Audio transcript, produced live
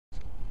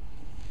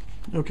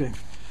Okay,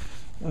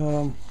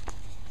 I'll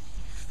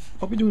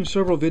be doing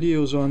several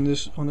videos on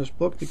this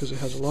book because it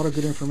has a lot of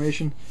good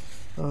information.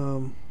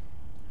 In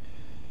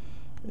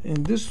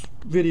this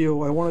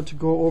video, I wanted to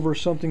go over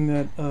something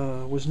that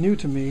was new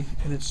to me,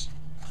 and it's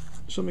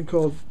something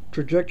called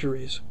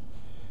trajectories.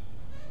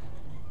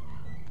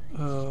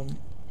 Now,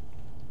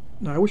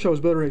 I wish I was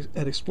better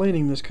at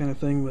explaining this kind of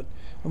thing, but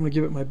I'm going to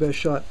give it my best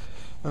shot.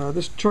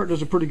 This chart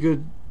does a pretty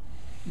good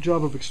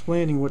job of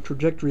explaining what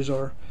trajectories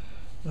are.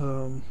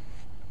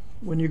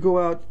 When you go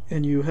out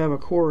and you have a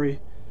quarry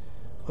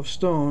of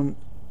stone,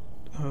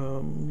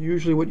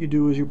 usually what you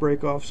do is you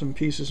break off some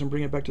pieces and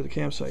bring it back to the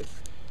campsite.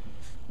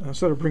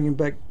 Instead of bringing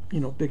back,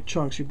 big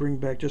chunks, you bring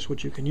back just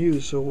what you can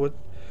use. So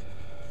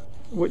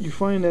what you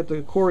find at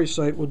the quarry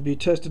site would be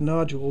tested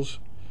nodules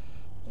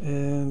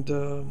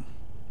and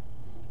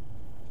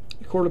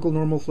cortical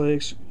normal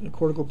flakes,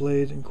 cortical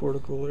blades, and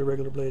cortical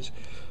irregular blades.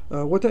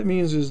 What that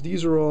means is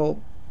these are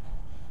all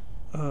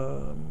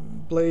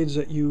blades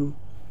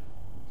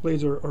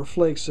or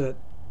flakes that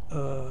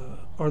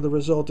are the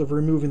result of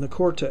removing the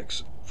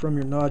cortex from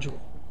your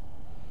nodule.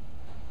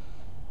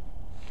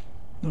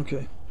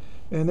 Okay,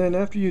 and then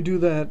after you do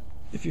that,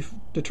 if you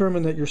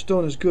determine that your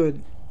stone is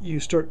good,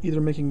 you start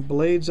either making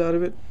blades out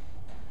of it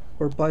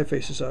or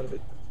bifaces out of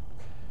it.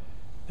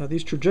 Now,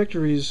 these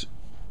trajectories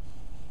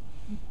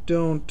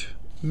don't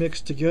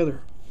mix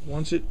together.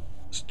 Once it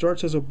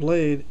starts as a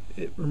blade,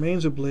 it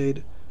remains a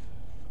blade,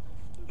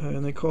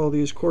 and they call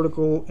these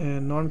cortical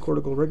and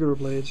non-cortical regular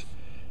blades.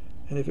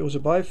 And if it was a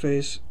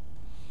biface,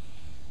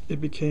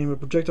 it became a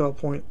projectile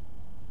point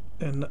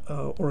and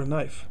or a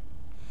knife.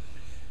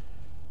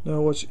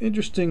 Now, what's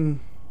interesting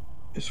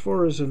as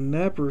far as a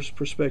napper's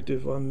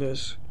perspective on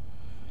this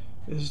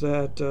is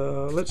that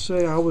let's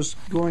say I was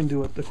going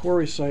to the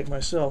quarry site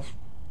myself,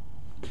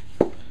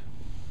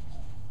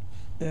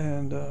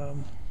 and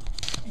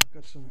I've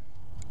got some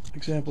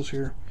examples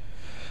here.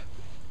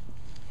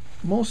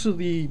 Most of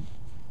the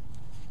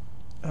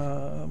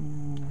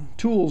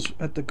tools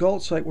at the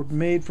Galt site were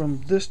made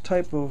from this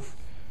type of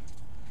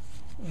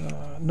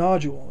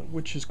nodule,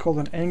 which is called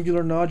an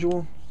angular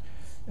nodule,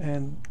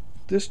 and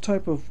this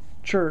type of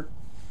chert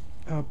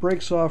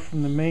breaks off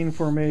from the main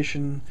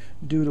formation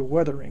due to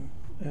weathering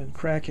and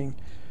cracking,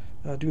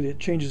 due to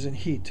changes in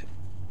heat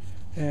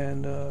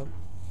and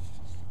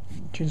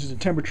changes in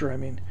temperature.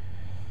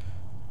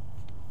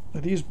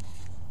 Now, these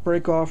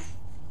break off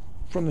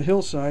from the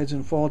hillsides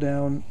and fall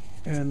down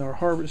and are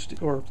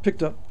harvested or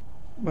picked up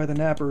by the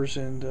nappers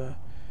and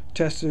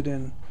tested,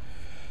 and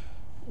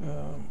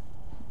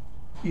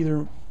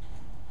either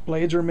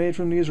blades are made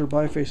from these or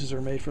bifaces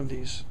are made from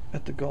these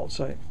at the Galt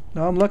site.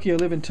 Now, I'm lucky I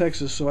live in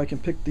Texas, so I can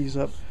pick these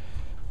up.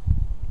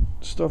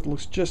 Stuff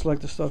looks just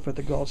like the stuff at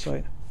the Galt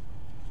site.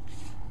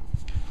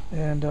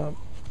 And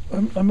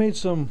I made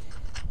some,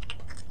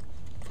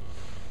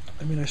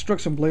 I struck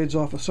some blades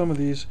off of some of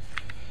these.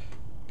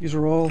 These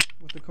are all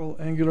what they call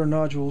angular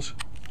nodules.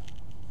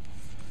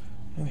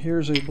 And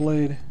here's a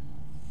blade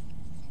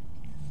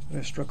that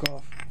I struck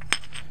off.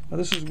 Now,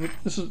 this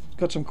is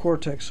got some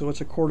cortex, so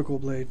it's a cortical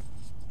blade.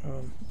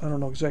 I don't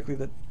know exactly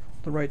the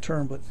right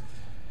term, but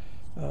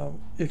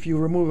if you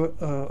remove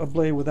a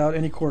blade without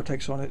any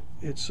cortex on it,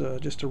 it's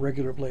just a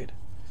regular blade.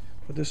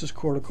 But this is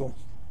cortical.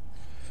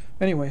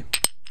 Anyway,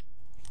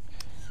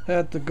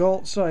 at the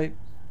Galt site,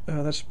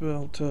 that's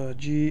spelled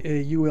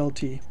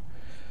G-A-U-L-T,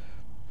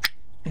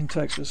 in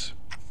Texas,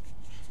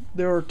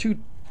 there are two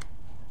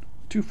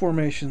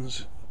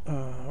formations,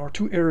 or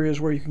two areas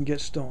where you can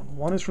get stone.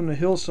 One is from the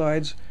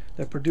hillsides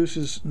that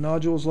produces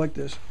nodules like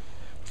this,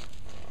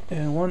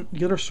 and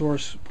the other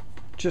source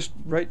just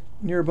right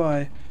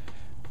nearby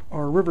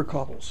are river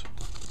cobbles.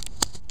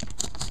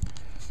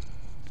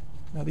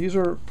 Now, these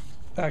are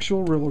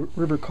actual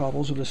river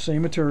cobbles of the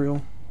same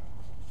material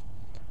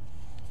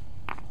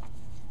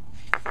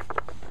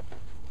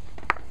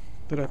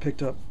that I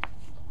picked up.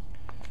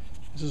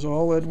 This is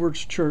all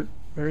Edwards chert,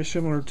 very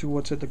similar to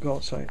what's at the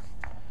Galt site.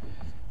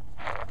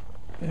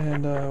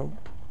 And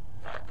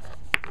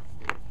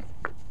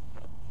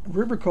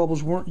river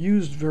cobbles weren't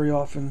used very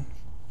often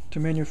to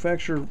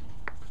manufacture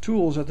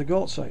tools at the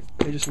Galt site.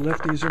 They just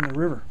left these in the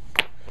river.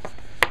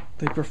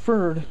 They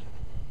preferred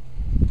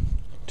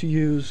to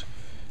use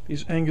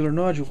these angular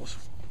nodules.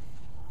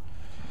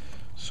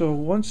 So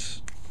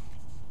once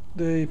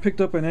they picked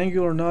up an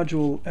angular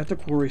nodule at the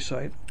quarry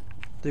site,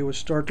 they would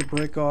start to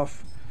break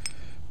off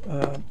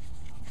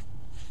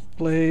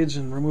blades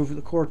and remove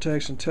the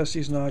cortex and test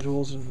these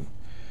nodules and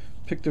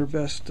pick their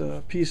best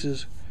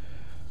pieces.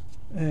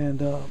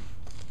 And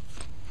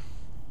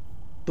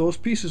those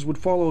pieces would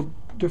follow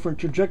different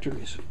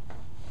trajectories.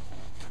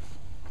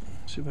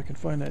 Let's see if I can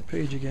find that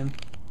page again.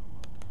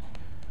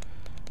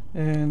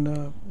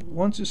 And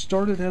once it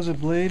started as a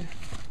blade,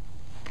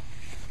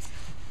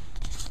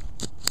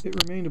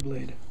 it remained a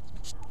blade.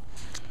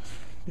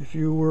 If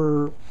you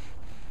were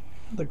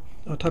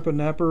a type of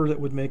napper that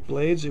would make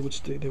blades, they would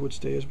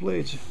stay as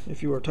blades.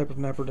 If you were a type of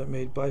napper that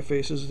made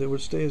bifaces, they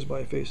would stay as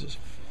bifaces.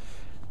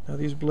 Now,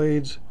 these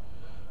blades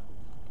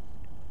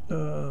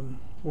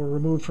were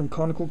removed from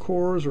conical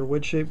cores or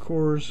wedge-shaped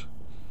cores,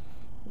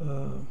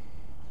 and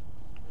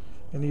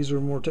these are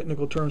more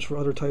technical terms for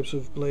other types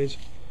of blades,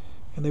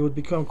 and they would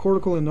become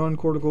cortical and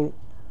non-cortical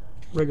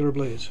regular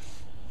blades.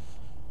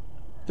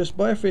 This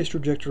biface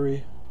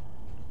trajectory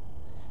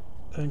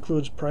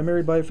includes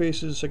primary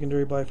bifaces,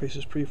 secondary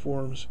bifaces,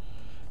 preforms,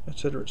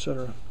 etc.,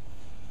 etc.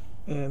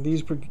 And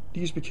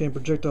these became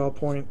projectile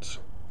points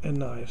and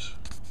knives.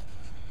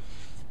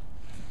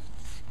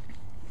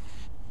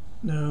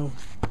 Now,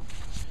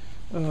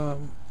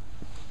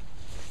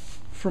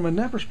 from a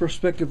napper's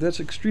perspective, that's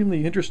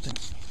extremely interesting,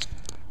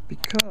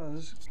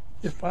 because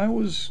if I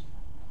was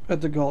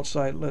at the galt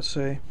site, let's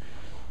say,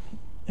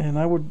 and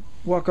I would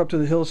walk up to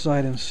the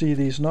hillside and see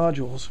these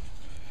nodules,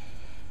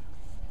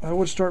 I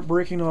would start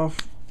breaking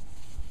off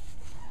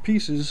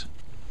pieces,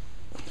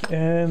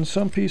 and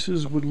some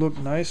pieces would look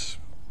nice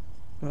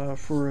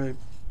for a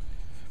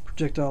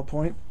projectile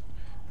point,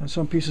 and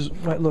some pieces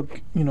might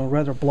look,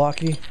 rather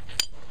blocky,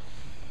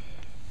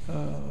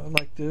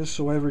 like this.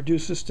 So I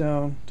reduce this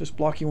down, this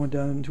blocky one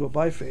down into a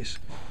biface,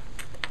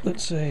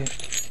 let's say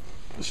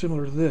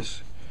similar to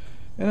this,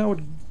 and I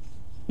would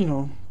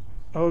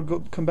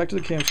come back to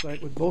the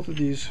campsite with both of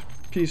these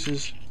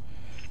pieces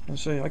and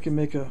say I can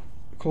make a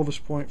Clovis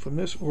point from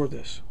this or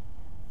this.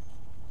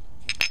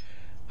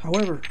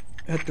 However,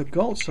 at the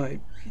galt site,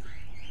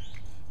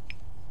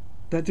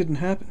 that didn't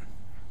happen.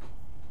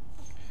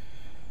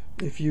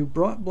 If you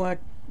brought back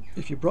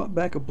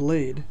a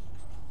blade,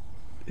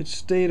 it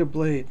stayed a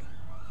blade.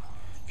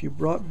 If you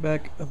brought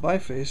back a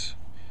biface,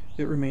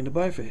 it remained a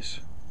biface,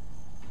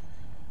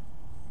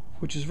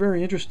 which is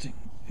very interesting.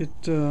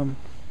 To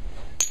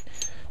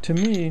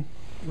me,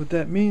 what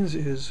that means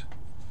is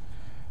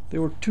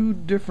there were two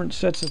different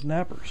sets of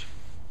nappers.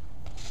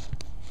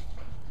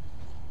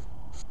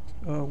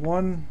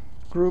 One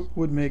group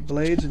would make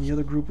blades and the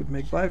other group would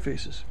make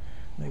bifaces.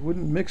 They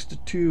wouldn't mix the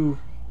two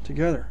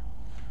together.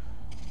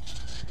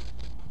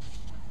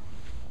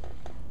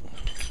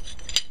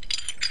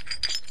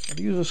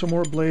 These are some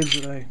more blades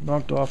that I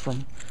knocked off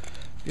from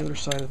the other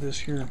side of this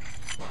here.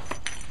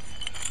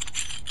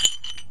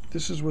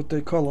 This is what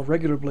they call a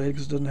regular blade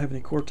because it doesn't have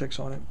any cortex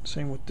on it.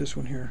 Same with this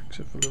one here,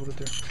 except for a little bit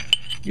there.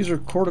 These are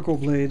cortical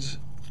blades.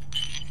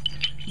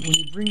 When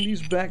you bring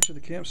these back to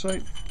the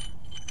campsite,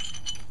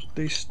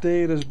 they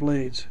stayed as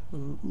blades.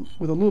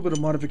 With a little bit of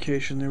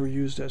modification, they were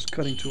used as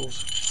cutting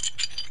tools.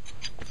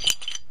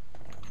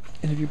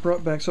 And if you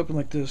brought back something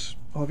like this,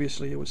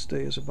 obviously it would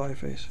stay as a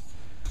biface.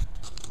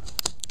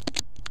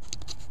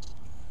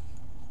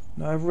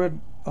 Now, I've read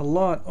a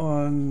lot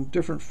on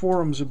different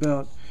forums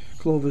about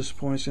Clovis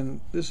points, and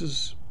this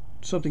is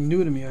something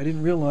new to me. I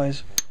didn't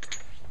realize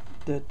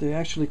that they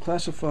actually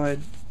classified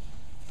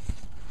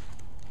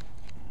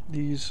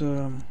these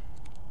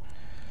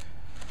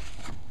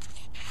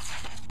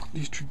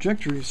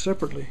trajectories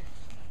separately.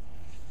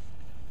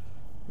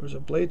 There was a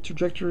blade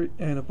trajectory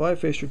and a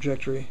biface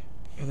trajectory,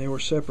 and they were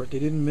separate. They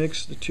didn't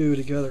mix the two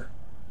together.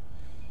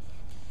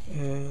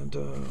 And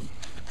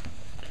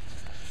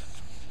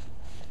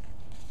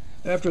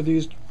after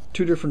these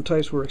two different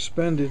types were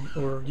expended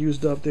or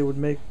used up, they would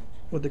make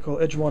what they call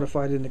edge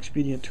modified and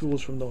expedient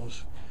tools from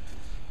those.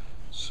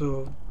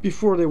 So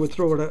before they would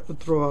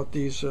throw out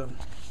these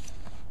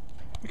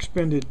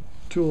expended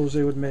tools,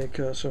 they would make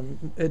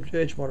some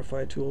edge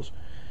modified tools,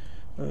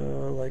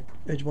 like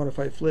edge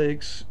modified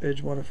flakes,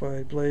 edge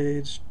modified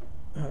blades,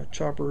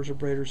 choppers,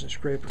 abraders, and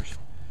scrapers.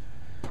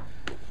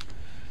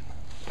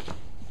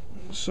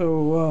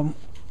 So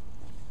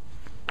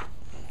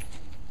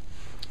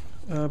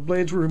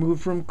blades were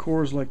removed from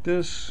cores like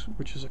this,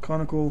 which is a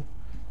conical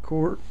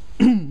core,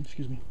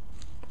 excuse me,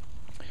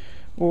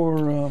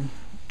 or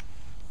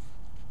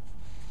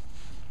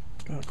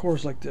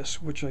cores like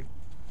this, which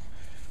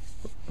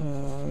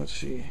let's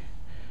see,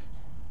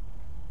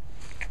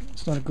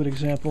 it's not a good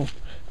example.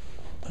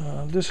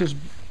 This is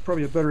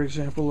probably a better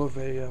example of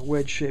a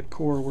wedge-shaped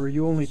core where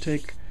you only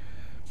take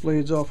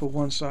blades off of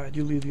one side,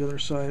 you leave the other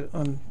side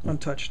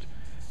untouched,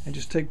 and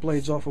just take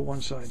blades off of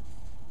one side.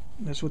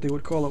 That's what they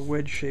would call a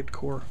wedge-shaped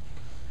core.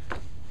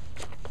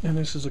 And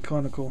this is a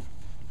conical,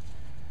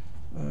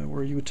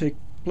 where you would take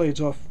blades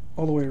off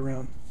all the way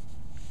around.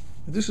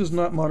 This is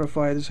not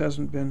modified. This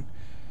hasn't been.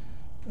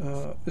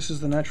 This is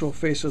the natural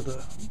face of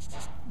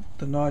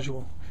the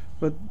nodule,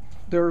 but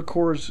there are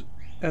cores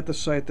at the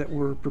site that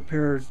were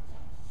prepared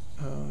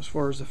as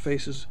far as the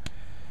faces,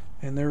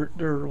 and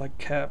they're like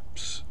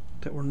caps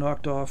that were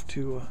knocked off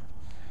to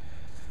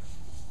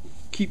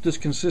keep this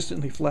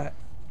consistently flat.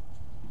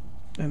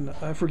 And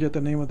I forget the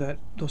name of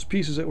those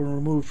pieces that were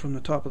removed from the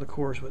top of the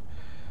cores, but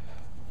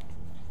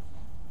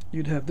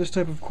you'd have this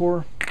type of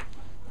core,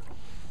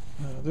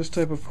 and this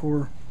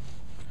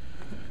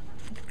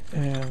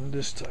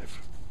type.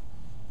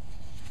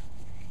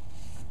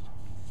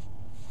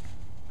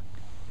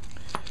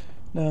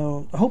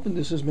 Now, I'm hoping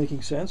this is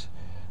making sense.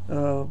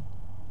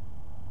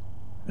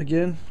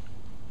 Again,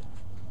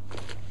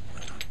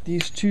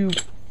 these two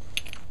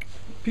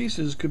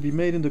pieces could be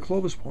made into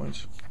Clovis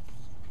points,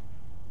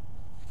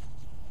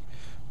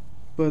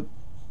 but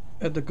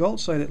at the Galt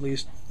site at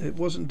least, it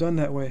wasn't done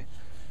that way.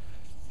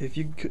 If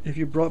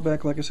you brought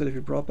back, like I said, if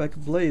you brought back a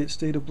blade, it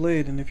stayed a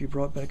blade, and if you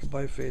brought back a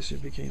biface,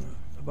 it became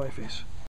a biface.